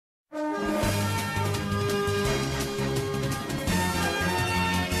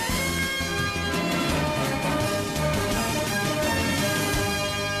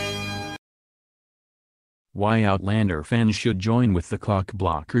Why Outlander fans should join with the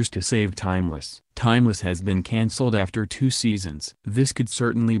Clockblockers to save Timeless. Timeless has been cancelled after 2 seasons. This could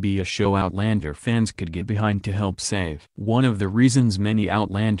certainly be a show Outlander fans could get behind to help save. One of the reasons many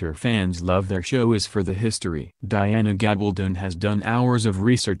Outlander fans love their show is for the history. Diana Gabaldon has done hours of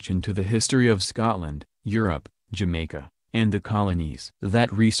research into the history of Scotland, Europe, Jamaica, and the colonies.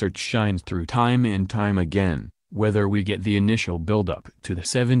 That research shines through time and time again. Whether we get the initial build-up to the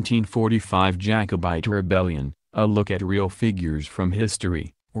 1745 Jacobite Rebellion, a look at real figures from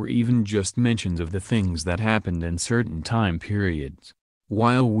history, or even just mentions of the things that happened in certain time periods.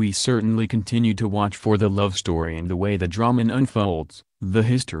 While we certainly continue to watch for the love story and the way the drama unfolds, the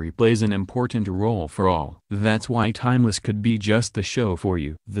history plays an important role for all. That's why Timeless could be just the show for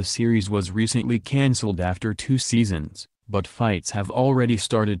you. The series was recently cancelled after 2 seasons, but fights have already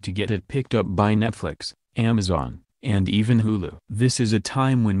started to get it picked up by Netflix, Amazon, and even Hulu. This is a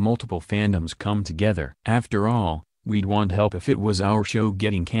time when multiple fandoms come together. After all, we'd want help if it was our show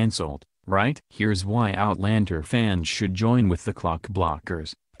getting cancelled, right? Here's why Outlander fans should join with the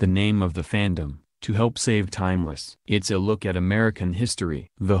Clockblockers, the name of the fandom, to help save Timeless. It's a look at American history.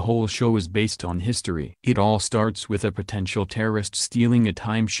 The whole show is based on history. It all starts with a potential terrorist stealing a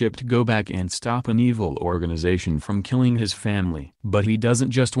time ship to go back and stop an evil organization from killing his family. But he doesn't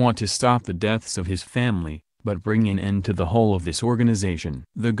just want to stop the deaths of his family, but bring an end to the whole of this organization.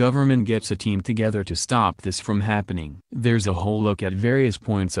 The government gets a team together to stop this from happening. There's a whole look at various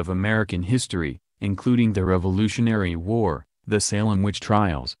points of American history, including the Revolutionary War, the Salem witch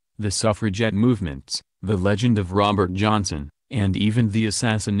trials, the suffragette movements, the legend of Robert Johnson, and even the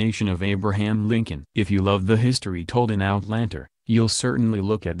assassination of Abraham Lincoln. If you love the history told in Outlander, you'll certainly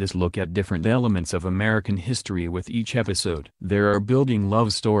look at different elements of American history with each episode. There are building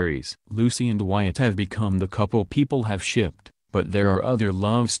love stories. Lucy and Wyatt have become the couple people have shipped, but there are other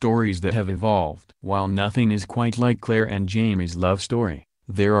love stories that have evolved. While nothing is quite like Claire and Jamie's love story,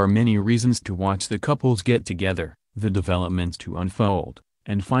 there are many reasons to watch the couples get together, the developments to unfold,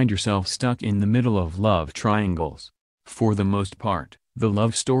 and find yourself stuck in the middle of love triangles. For the most part, the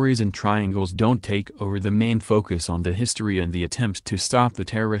love stories and triangles don't take over the main focus on the history and the attempts to stop the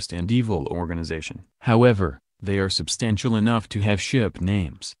terrorist and evil organization. However, they are substantial enough to have ship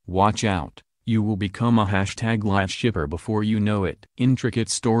names. Watch out, you will become a #light shipper before you know it. Intricate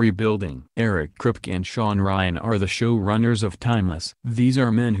story building. Eric Kripke and Sean Ryan are the showrunners of Timeless. These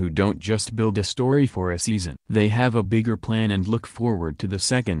are men who don't just build a story for a season. They have a bigger plan and look forward to the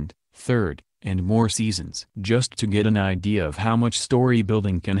second, third, and more seasons. Just to get an idea of how much story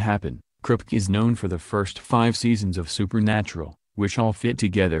building can happen, Kripke is known for the first 5 seasons of Supernatural, which all fit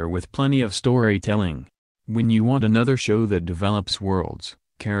together with plenty of storytelling. When you want another show that develops worlds,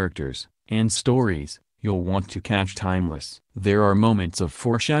 characters, and stories, you'll want to catch Timeless. There are moments of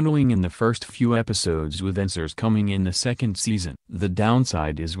foreshadowing in the first few episodes with answers coming in the second season. The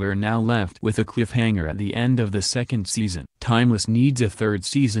downside is we're now left with a cliffhanger at the end of the second season. Timeless needs a 3rd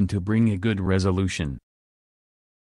season to bring a good resolution.